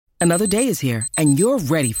Another day is here, and you're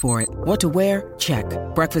ready for it. What to wear? Check.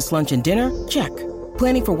 Breakfast, lunch, and dinner? Check.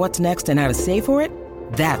 Planning for what's next and how to save for it?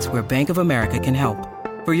 That's where Bank of America can help.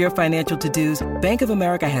 For your financial to-dos, Bank of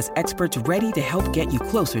America has experts ready to help get you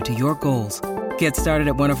closer to your goals. Get started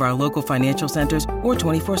at one of our local financial centers or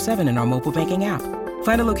 24/7 in our mobile banking app.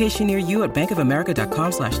 Find a location near you at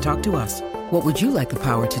bankofamerica.com/talktous. What would you like the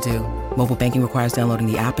power to do? Mobile banking requires downloading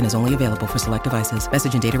the app and is only available for select devices.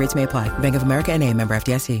 Message and data rates may apply. Bank of America N.A., member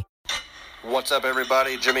FDIC. What's up,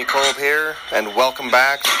 everybody? Jimmy Kolb here, and welcome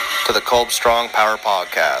back to the Kolb Strong Power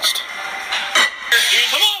Podcast.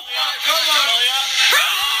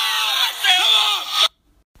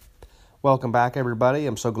 Welcome back, everybody.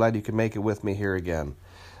 I'm so glad you could make it with me here again.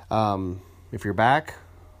 If you're back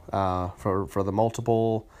for the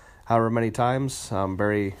multiple, however many times, I'm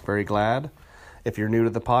very, very glad. If you're new to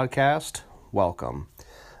the podcast, welcome.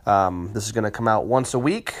 This is going to come out once a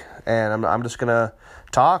week, and I'm just going to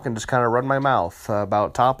talk and just kind of run my mouth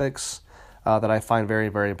about topics that I find very,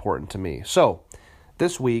 very important to me. So,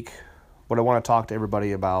 this week, what I want to talk to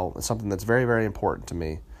everybody about is something that's very, very important to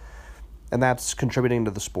me, and that's contributing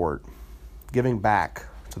to the sport, giving back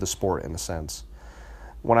to the sport in a sense.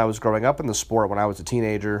 When I was growing up in the sport, when I was a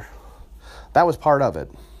teenager, that was part of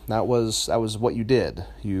it. That was what you did.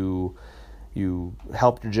 You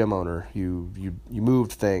helped your gym owner. You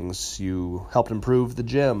moved things. You helped improve the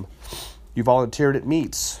gym. You volunteered at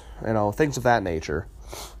meets. Things of that nature.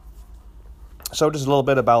 So just a little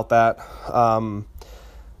bit about that.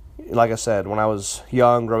 Like I said, when I was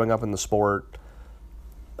young, growing up in the sport,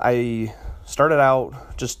 I started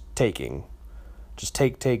out just taking. Just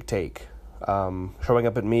take. Showing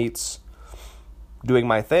up at meets, doing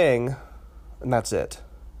my thing, and that's it.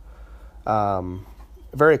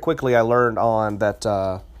 Very quickly I learned on that,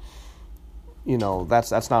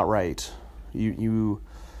 that's not right.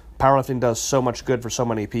 Powerlifting does so much good for so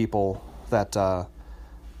many people that,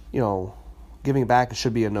 giving back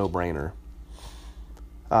should be a no-brainer.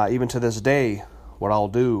 Even to this day, what I'll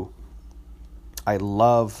do, I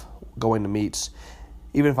love going to meets,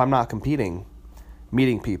 even if I'm not competing,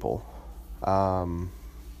 meeting people. And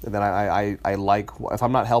then I like, if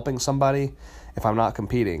I'm not helping somebody, if I'm not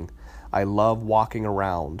competing, I love walking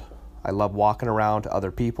around. I love walking around to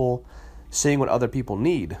other people, seeing what other people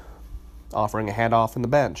need, offering a handoff in the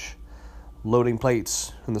bench, loading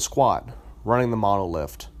plates in the squat, running the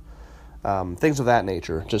monolift, things of that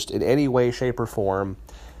nature. Just in any way, shape, or form,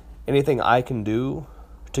 anything I can do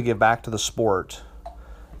to give back to the sport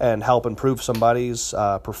and help improve somebody's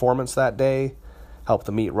performance that day, help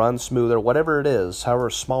the meet run smoother, whatever it is, however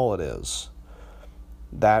small it is,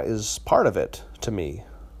 that is part of it to me.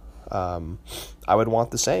 I would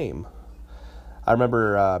want the same. I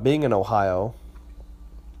remember being in Ohio,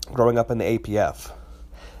 growing up in the APF,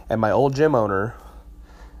 and my old gym owner,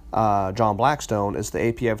 John Blackstone, is the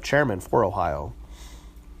APF chairman for Ohio.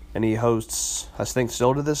 And he hosts, I think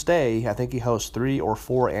still to this day, I think he hosts 3 or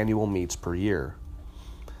 4 annual meets per year.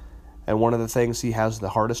 And one of the things he has the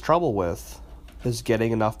hardest trouble with is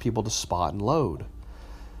getting enough people to spot and load.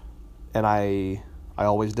 And I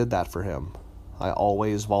always did that for him. I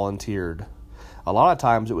always volunteered. A lot of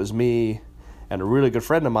times it was me and a really good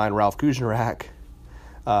friend of mine, Ralph Kujarak,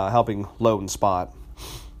 helping load and spot.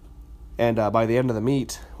 And by the end of the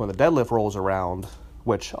meet, when the deadlift rolls around,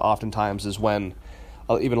 which oftentimes is when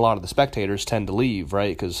even a lot of the spectators tend to leave,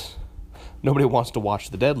 right? Because nobody wants to watch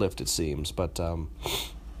the deadlift, it seems. But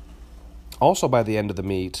also by the end of the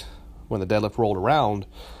meet, when the deadlift rolled around,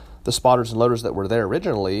 the spotters and loaders that were there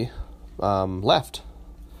originally left.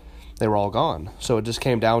 They were all gone. So it just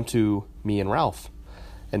came down to me and Ralph.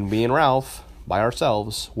 And me and Ralph, by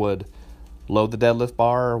ourselves, would load the deadlift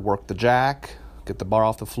bar, work the jack, get the bar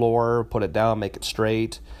off the floor, put it down, make it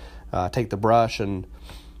straight, take the brush, and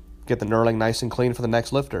get the knurling nice and clean for the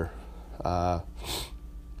next lifter.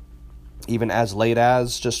 Even as late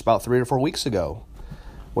as just about 3 or 4 weeks ago,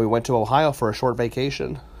 we went to Ohio for a short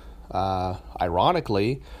vacation.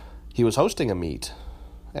 Ironically, he was hosting a meet,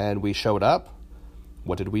 and we showed up.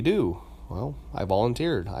 What did we do? Well, I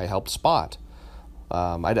volunteered. I helped spot.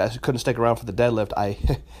 I couldn't stick around for the deadlift.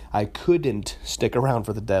 I couldn't stick around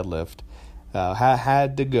for the deadlift.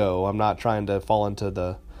 Had to go. I'm not trying to fall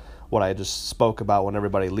into what I just spoke about when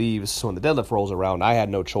everybody leaves. When the deadlift rolls around, I had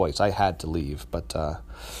no choice. I had to leave. But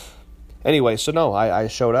anyway, so no, I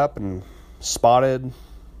showed up and spotted,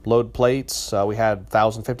 load plates. We had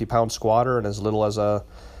 1,050-pound squatter and as little as a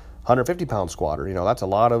 150-pound squatter. That's a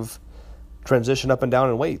lot of transition up and down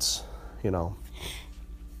in weights,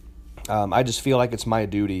 I just feel like it's my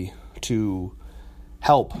duty to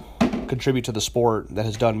help contribute to the sport that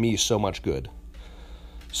has done me so much good.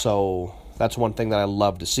 So That's one thing that I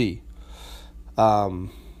love to see. One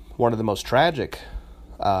of the most tragic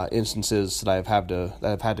instances that I've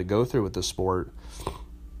had to go through with this sport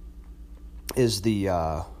is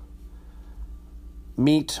the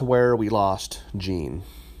meet where we lost Gene.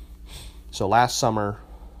 So last summer,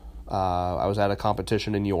 I was at a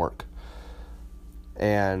competition in York,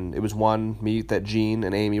 and it was one meet that Gene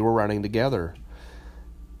and Amy were running together.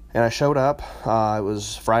 And I showed up. It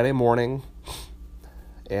was Friday morning,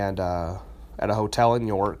 and at a hotel in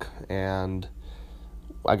York, and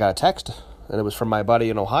I got a text, and it was from my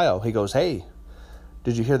buddy in Ohio. He goes, "Hey,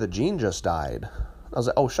 did you hear that Gene just died?" I was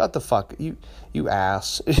like, "Oh, shut the fuck, you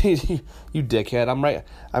ass, you dickhead."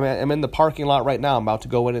 I'm in the parking lot right now. I'm about to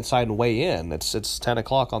go inside and weigh in. It's 10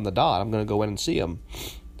 o'clock on the dot. I'm gonna go in and see him.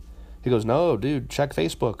 He goes, "No, dude, check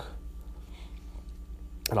Facebook."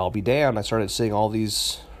 And I'll be damned. I started seeing all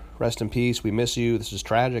these, "Rest in peace, we miss you, this is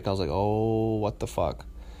tragic." I was like, oh, what the fuck.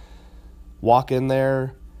 Walk in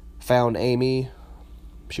there, found Amy.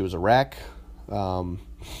 She was a wreck. The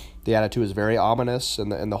attitude was very ominous in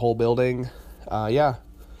the whole building. The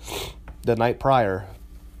night prior,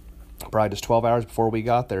 probably just 12 hours before we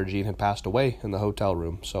got there, Gene had passed away in the hotel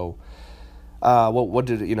room. So, what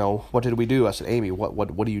did we do? I said, "Amy,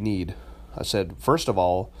 what do you need?" I said, "First of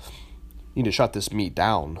all, you need to shut this meet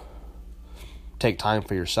down. Take time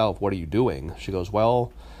for yourself. What are you doing?" She goes,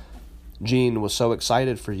 "Well, Gene was so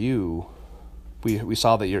excited for you. We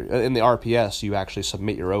saw that you're in the RPS. You actually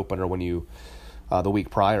submit your opener when you the week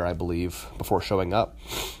prior, I believe, before showing up."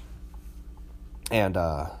 And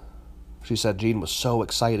she said Gene was so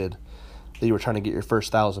excited that you were trying to get your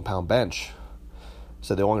first 1,000-pound bench.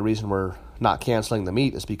 So the only reason we're not canceling the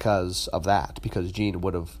meet is because of that, because Gene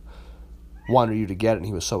would have wanted you to get it, and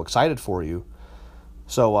he was so excited for you.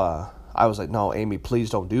 So I was like, "No, Amy, please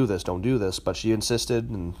don't do this. But she insisted,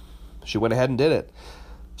 and she went ahead and did it.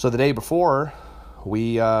 So the day before,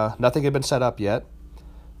 we nothing had been set up yet.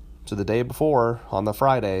 So the day before, on the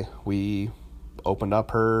Friday, we opened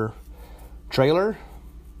up her trailer,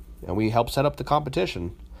 and we helped set up the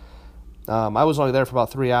competition. I was only there for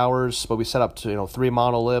about 3 hours, but we set up 3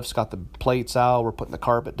 monoliths, got the plates out, we're putting the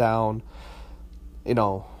carpet down,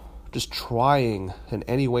 just trying in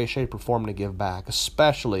any way, shape, or form to give back,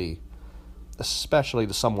 especially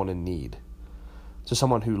to someone in need, to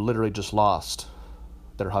someone who literally just lost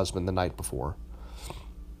their husband the night before.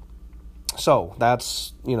 So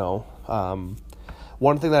that's,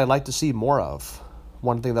 one thing that I'd like to see more of.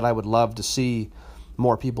 One thing that I would love to see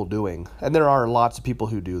more people doing. And there are lots of people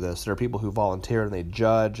who do this. There are people who volunteer and they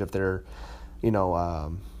judge. If they're,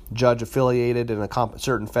 judge affiliated in a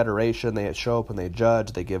certain federation, they show up and they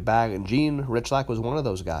judge, they give back. And Gene Richlack was one of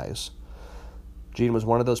those guys. Gene was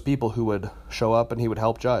one of those people who would show up and he would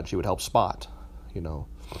help judge. He would help spot, even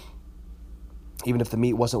if the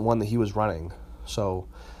meet wasn't one that he was running. So,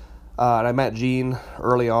 and I met Gene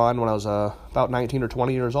early on when I was about 19 or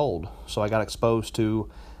 20 years old. So I got exposed to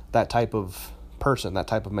that type of person, that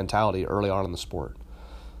type of mentality early on in the sport.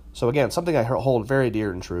 So again, something I hold very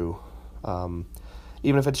dear and true. Even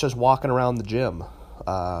if it's just walking around the gym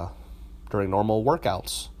during normal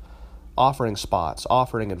workouts, offering spots,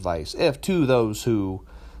 offering advice. If to those who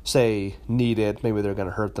say need it, maybe they're going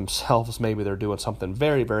to hurt themselves, maybe they're doing something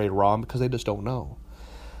very, very wrong because they just don't know.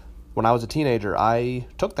 When I was a teenager, I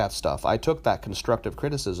took that stuff. I took that constructive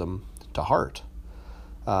criticism to heart.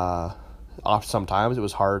 Sometimes it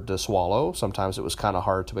was hard to swallow. Sometimes it was kind of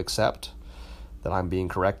hard to accept that I'm being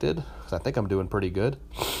corrected, because I think I'm doing pretty good.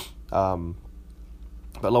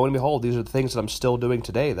 But lo and behold, these are the things that I'm still doing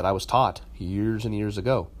today that I was taught years and years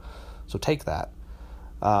ago. So take that.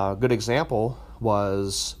 A good example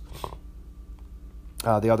was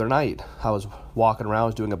the other night. I was walking around, I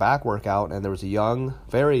was doing a back workout, and there was a young,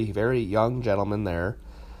 very, very young gentleman there,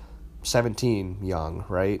 17 young,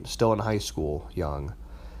 right? Still in high school young,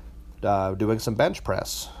 doing some bench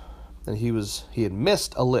press. And he had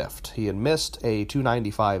missed a lift. He had missed a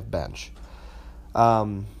 295 bench.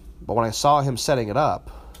 But when I saw him setting it up,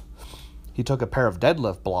 he took a pair of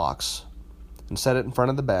deadlift blocks and set it in front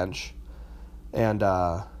of the bench. And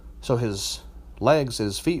so his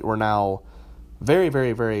feet were now very,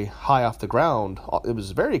 very, very high off the ground. It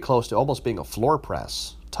was very close to almost being a floor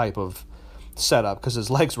press type of setup because his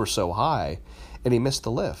legs were so high, and he missed the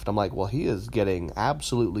lift. I'm like, well, he is getting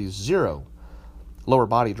absolutely zero lower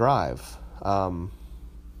body drive. I've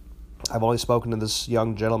only spoken to this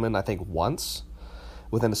young gentleman, I think, once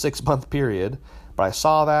within a 6-month period, but I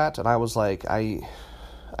saw that, and I was like, I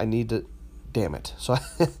need to, damn it. So,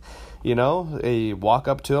 I walk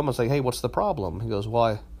up to him, I was like, hey, what's the problem? He goes,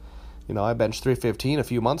 well, I benched 315 a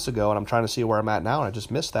few months ago, and I'm trying to see where I'm at now, and I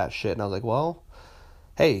just missed that shit. And I was like, well,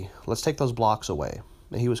 hey, let's take those blocks away.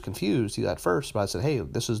 And he was confused at first, but I said, hey,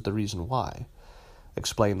 this is the reason why.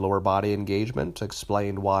 Explained lower body engagement,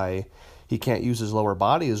 explained why he can't use his lower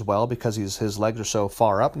body as well because his legs are so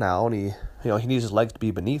far up now, and he needs his legs to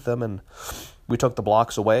be beneath him. And we took the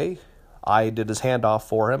blocks away. I did his handoff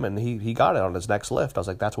for him, and he got it on his next lift. I was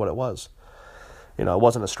like, that's what it was. It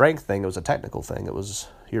wasn't a strength thing, it was a technical thing. It was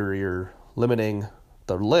you're limiting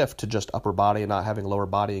the lift to just upper body and not having lower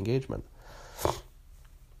body engagement.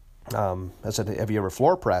 I said, have you ever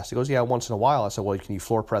floor pressed? He goes, yeah, once in a while. I said, well, can you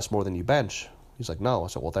floor press more than you bench? He's like, no. I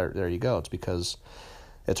said, well, there you go. It's because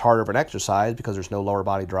it's harder of an exercise because there's no lower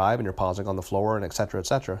body drive and you're pausing on the floor and et cetera, et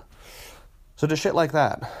cetera. So just shit like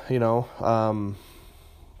that,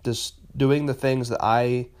 just doing the things that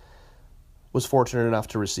I was fortunate enough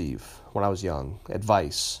to receive when I was young.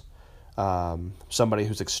 Advice, somebody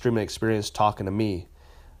who's extremely experienced talking to me,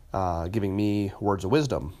 giving me words of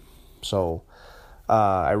wisdom. So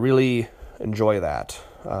I really enjoy that.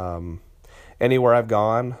 Anywhere I've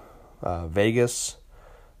gone, Vegas,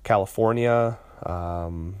 California,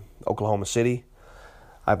 Oklahoma City,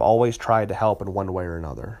 I've always tried to help in one way or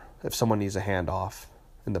another. If someone needs a hand off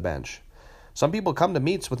in the bench, some people come to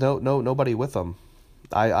meets with nobody with them.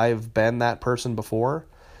 I've been that person before,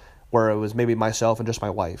 where it was maybe myself and just my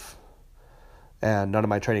wife, and none of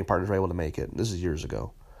my training partners were able to make it. This is years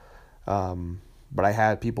ago, but I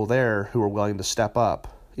had people there who were willing to step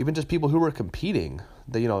up. Even just people who were competing.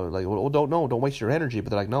 They, well, don't waste your energy. But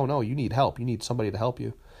they're like, no, you need help. You need somebody to help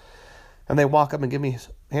you. And they walk up and give me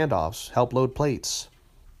handoffs, help load plates.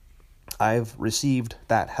 I've received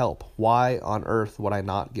that help. Why on earth would I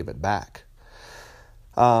not give it back?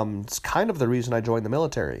 It's kind of the reason I joined the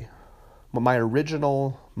military. My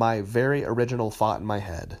very original thought in my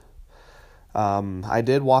head. I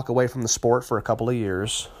did walk away from the sport for a couple of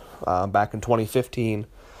years, back in 2015,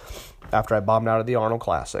 after I bombed out of the Arnold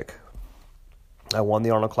Classic. I won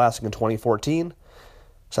the Arnold Classic in 2014,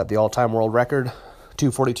 set the all-time world record,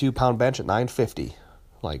 242-pound bench at 950.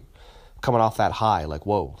 Like, coming off that high, like,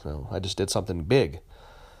 whoa, I just did something big.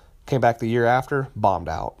 Came back the year after, bombed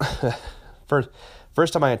out.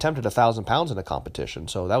 First time I attempted 1,000 pounds in a competition,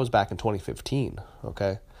 so that was back in 2015,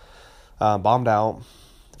 okay? Bombed out.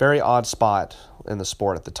 Very odd spot in the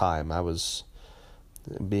sport at the time. I was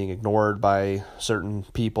being ignored by certain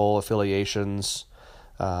people, affiliations,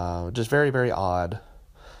 just very, very odd.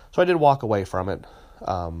 So I did walk away from it.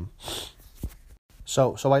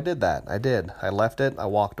 So I did that. I left it. I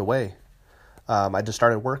walked away. I just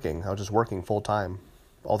started working. I was just working full time.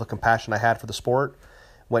 All the compassion I had for the sport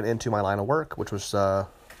went into my line of work, which was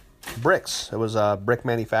bricks. It was brick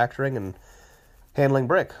manufacturing and handling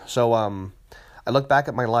brick. So I look back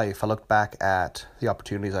at my life. I look back at the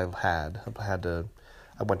opportunities I've had.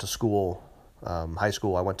 I went to school, high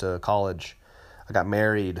school. I went to college. I got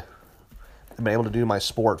married. I've been able to do my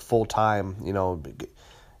sport full time.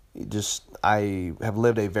 I have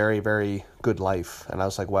lived a very, very good life. And I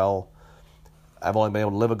was like, well, I've only been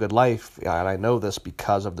able to live a good life, and I know this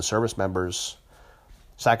because of the service members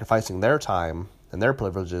sacrificing their time and their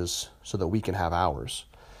privileges so that we can have ours.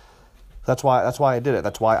 That's why I did it.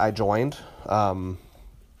 That's why I joined. And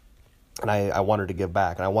I wanted to give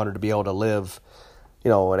back, and I wanted to be able to live,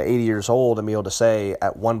 at 80 years old and be able to say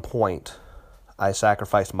at one point I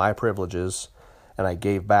sacrificed my privileges and I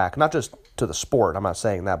gave back, not just to the sport, I'm not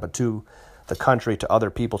saying that, but to the country, to other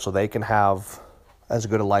people, so they can have as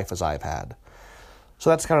good a life as I've had. So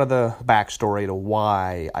that's kind of the backstory to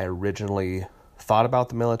why I originally thought about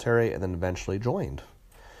the military and then eventually joined.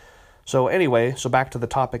 So back to the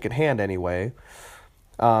topic at hand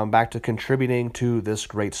back to contributing to this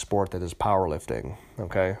great sport that is powerlifting,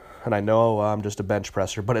 okay? And I know I'm just a bench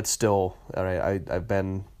presser, but it's still, I've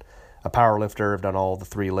been a powerlifter. I've done all the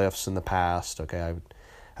 3 lifts in the past, okay? I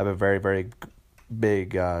have a very, very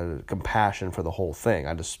big compassion for the whole thing.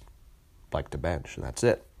 I just like to bench, and that's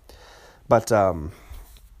it. But,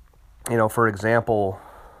 for example,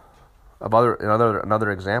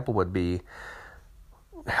 another example would be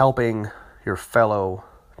helping your fellow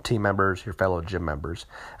team members, your fellow gym members.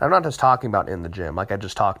 And I'm not just talking about in the gym, like I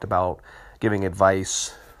just talked about giving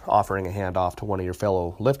advice, offering a handoff to one of your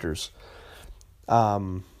fellow lifters.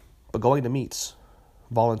 But going to meets,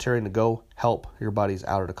 volunteering to go help your buddies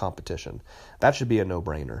out at a competition, that should be a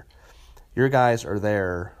no-brainer. Your guys are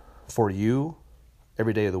there for you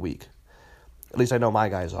every day of the week. At least I know my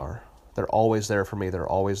guys are. They're always there for me. They're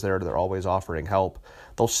always there. They're always offering help.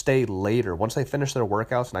 They'll stay later. Once they finish their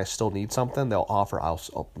workouts and I still need something, they'll offer.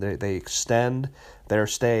 They extend their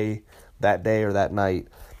stay that day or that night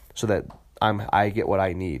so that I get what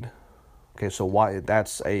I need. Okay, so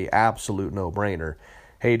that's a absolute no-brainer.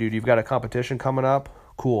 Hey, dude, you've got a competition coming up?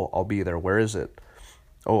 Cool, I'll be there. Where is it?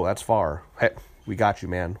 Oh, that's far. Hey, we got you,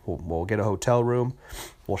 man. We'll get a hotel room.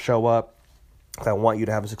 We'll show up. I want you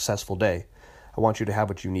to have a successful day. I want you to have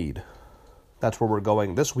what you need. That's where we're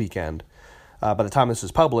going this weekend. By the time this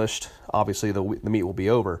is published, obviously the meet will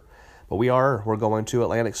be over. But we're going to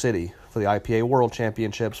Atlantic City for the IPA World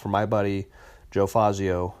Championships for my buddy Joe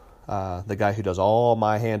Fazio, the guy who does all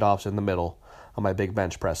my handoffs in the middle on my big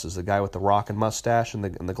bench presses, the guy with the rockin' mustache and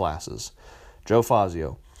the glasses. Joe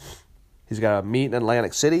Fazio. He's got a meet in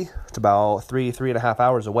Atlantic City. It's about 3.5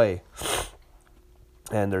 hours away.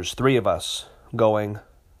 And there's 3 of us going,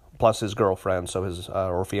 plus his girlfriend, so his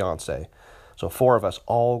or fiance. So 4 of us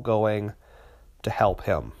all going to help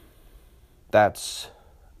him. That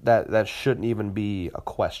shouldn't even be a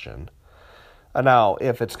question. Now,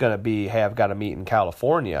 if it's going to be, hey, I've got to meet in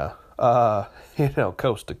California,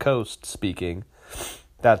 coast to coast speaking,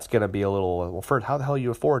 that's going to be a little, well, first, how the hell are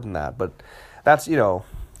you affording that? But that's,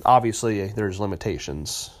 obviously there's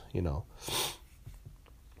limitations,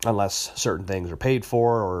 unless certain things are paid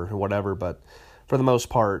for or whatever. But for the most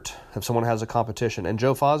part, if someone has a competition, and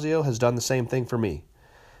Joe Fazio has done the same thing for me.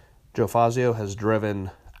 Joe Fazio has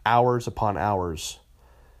driven hours upon hours,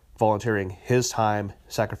 volunteering his time,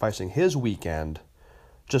 sacrificing his weekend,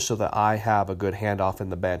 just so that I have a good handoff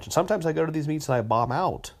in the bench. And sometimes I go to these meets and I bomb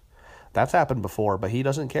out. That's happened before, but he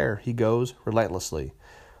doesn't care. He goes relentlessly.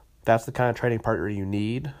 That's the kind of training partner you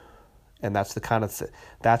need, and that's the kind of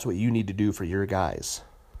that's what you need to do for your guys.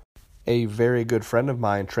 A very good friend of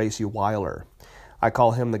mine, Tracy Weiler, I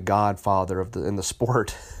call him the godfather in the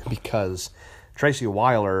sport because Tracy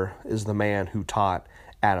Weiler is the man who taught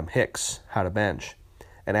Adam Hicks how to bench,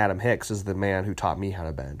 and Adam Hicks is the man who taught me how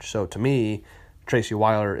to bench. So to me, Tracy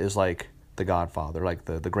Weiler is like the godfather, like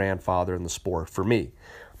the grandfather in the sport for me.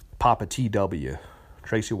 Papa TW,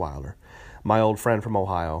 Tracy Weiler, my old friend from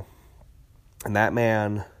Ohio. And that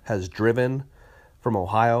man has driven from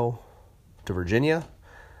Ohio to Virginia.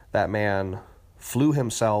 That man flew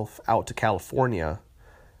himself out to California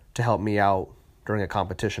to help me out during a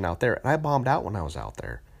competition out there. And I bombed out when I was out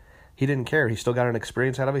there. He didn't care. He still got an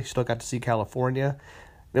experience out of it. He still got to see California.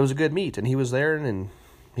 It was a good meet, and he was there, and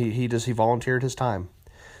he volunteered his time.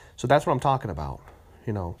 So that's what I'm talking about.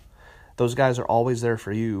 Those guys are always there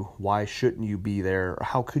for you. Why shouldn't you be there? Or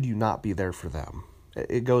how could you not be there for them?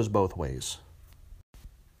 It goes both ways.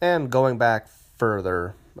 And going back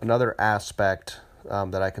further, another aspect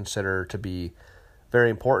that I consider to be very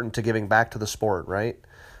important to giving back to the sport, right?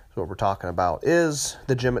 So what we're talking about is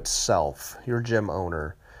the gym itself, your gym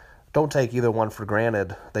owner. Don't take either one for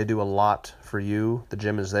granted. They do a lot for you. The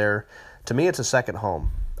gym is there. To me, it's a second home.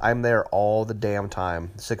 I'm there all the damn time,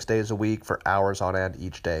 6 days a week for hours on end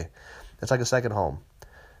each day. It's like a second home.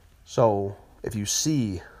 So if you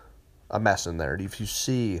see a mess in there, if you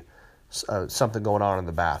see something going on in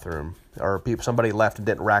the bathroom, or somebody left and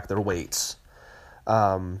didn't rack their weights,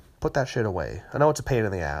 put that shit away. I know it's a pain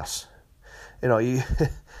in the ass. You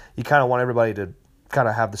you kind of want everybody to kind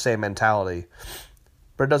of have the same mentality,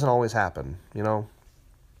 but it doesn't always happen.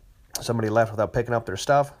 Somebody left without picking up their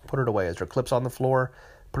stuff, put it away. Is there clips on the floor?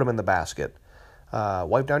 Put them in the basket.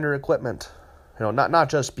 Wipe down your equipment. Not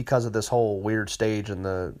just because of this whole weird stage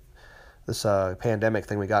and this pandemic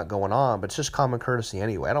thing we got going on, but it's just common courtesy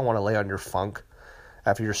anyway. I don't want to lay on your funk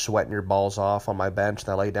after you're sweating your balls off on my bench and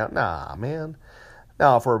I lay down. Nah, man.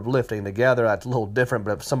 Now, if we're lifting together, that's a little different,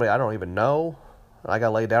 but if somebody I don't even know, I got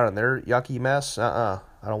to lay down in their yucky mess, I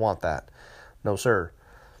don't want that. No, sir.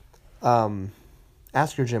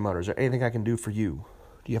 Ask your gym owner, is there anything I can do for you?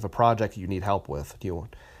 Do you have a project you need help with? Do you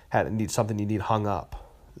need something you need hung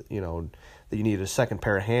up? That you need a second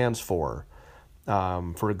pair of hands for?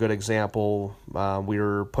 For a good example, we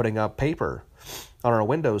were putting up paper on our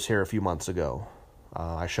windows here a few months ago.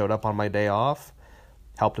 I showed up on my day off,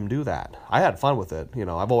 helped him do that. I had fun with it.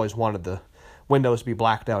 I've always wanted the windows to be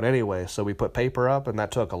blacked out anyway, so we put paper up, and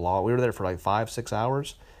that took we were there for like 5-6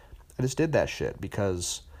 hours. I just did that shit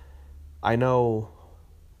because I know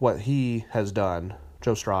what he has done.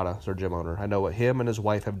 Joe Strada is our gym owner. I know what him and his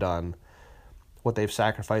wife have done, what they've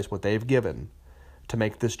sacrificed, what they've given to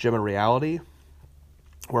make this gym a reality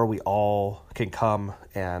where we all can come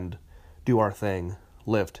and do our thing,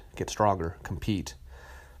 lift, get stronger, compete.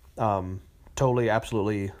 Totally,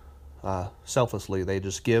 absolutely, selflessly. They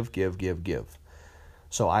just give.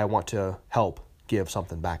 So I want to help give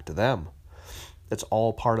something back to them. It's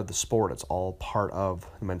all part of the sport. It's all part of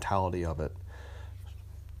the mentality of it.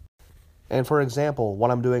 And for example,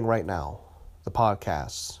 what I'm doing right now, the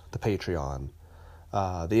podcasts, the Patreon,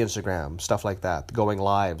 the Instagram, stuff like that, the going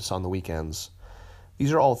lives on the weekends.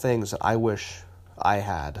 These are all things that I wish I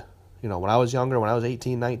had. When I was younger, when I was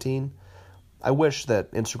 18, 19, I wish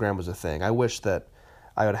that Instagram was a thing. I wish that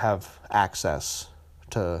I would have access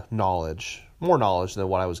to knowledge, more knowledge than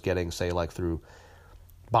what I was getting, say, like through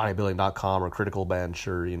bodybuilding.com or Critical Bench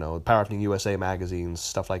or, Powerlifting USA magazines,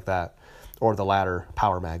 stuff like that, or the latter,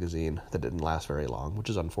 Power Magazine, that didn't last very long, which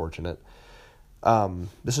is unfortunate.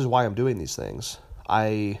 This is why I'm doing these things.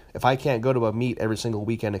 If I can't go to a meet every single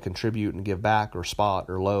weekend and contribute and give back or spot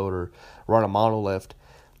or load or run a monolift,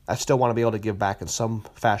 I still want to be able to give back in some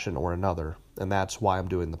fashion or another. And that's why I'm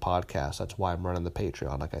doing the podcast. That's why I'm running the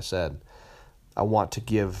Patreon. Like I said, I want to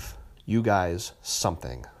give you guys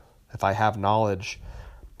something. If I have knowledge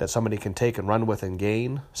that somebody can take and run with and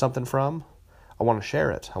gain something from, I want to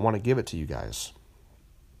share it. I want to give it to you guys.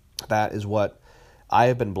 That is what I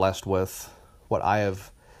have been blessed with, what I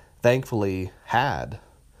have thankfully had,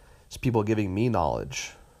 is people giving me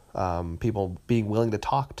knowledge, people being willing to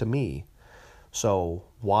talk to me. So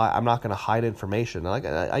why I'm not going to hide information. Like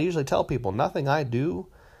I usually tell people, nothing I do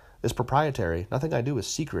is proprietary. Nothing I do is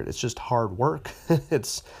secret. It's just hard work.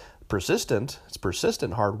 It's persistent. It's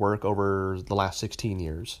persistent hard work over the last 16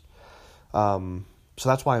 years. So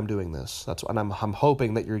that's why I'm doing this. And I'm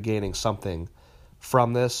hoping that you're gaining something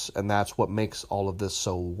from this, and that's what makes all of this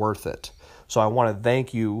so worth it. So I want to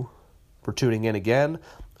thank you for tuning in again.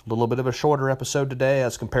 A little bit of a shorter episode today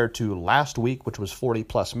as compared to last week, which was 40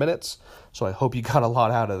 plus minutes. So I hope you got a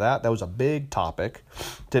lot out of that. That was a big topic.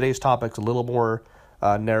 Today's topic's a little more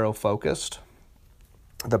narrow focused.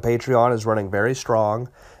 The Patreon is running very strong.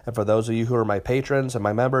 And for those of you who are my patrons and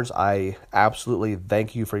my members, I absolutely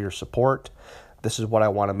thank you for your support. This is what I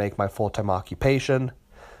want to make my full-time occupation.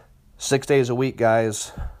 6 days a week,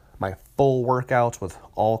 guys. My full workouts with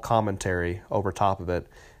all commentary over top of it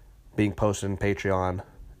being posted in Patreon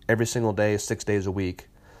every single day, 6 days a week.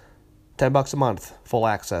 $10 a month, full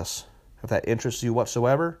access. If that interests you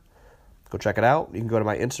whatsoever, go check it out. You can go to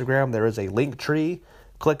my Instagram. There is a link tree.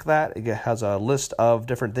 Click that. It has a list of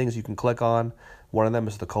different things you can click on. One of them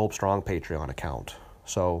is the Kolb Strong Patreon account.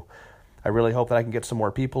 So I really hope that I can get some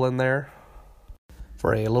more people in there.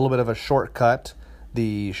 For a little bit of a shortcut,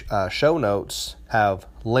 the show notes have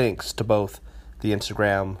links to both the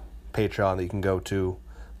Instagram, Patreon that you can go to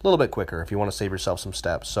a little bit quicker if you want to save yourself some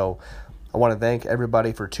steps. So I want to thank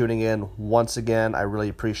everybody for tuning in once again. I really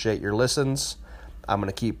appreciate your listens. I'm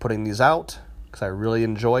going to keep putting these out because I really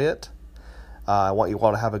enjoy it. I want you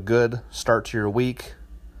all to have a good start to your week.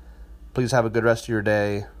 Please have a good rest of your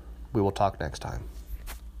day. We will talk next time.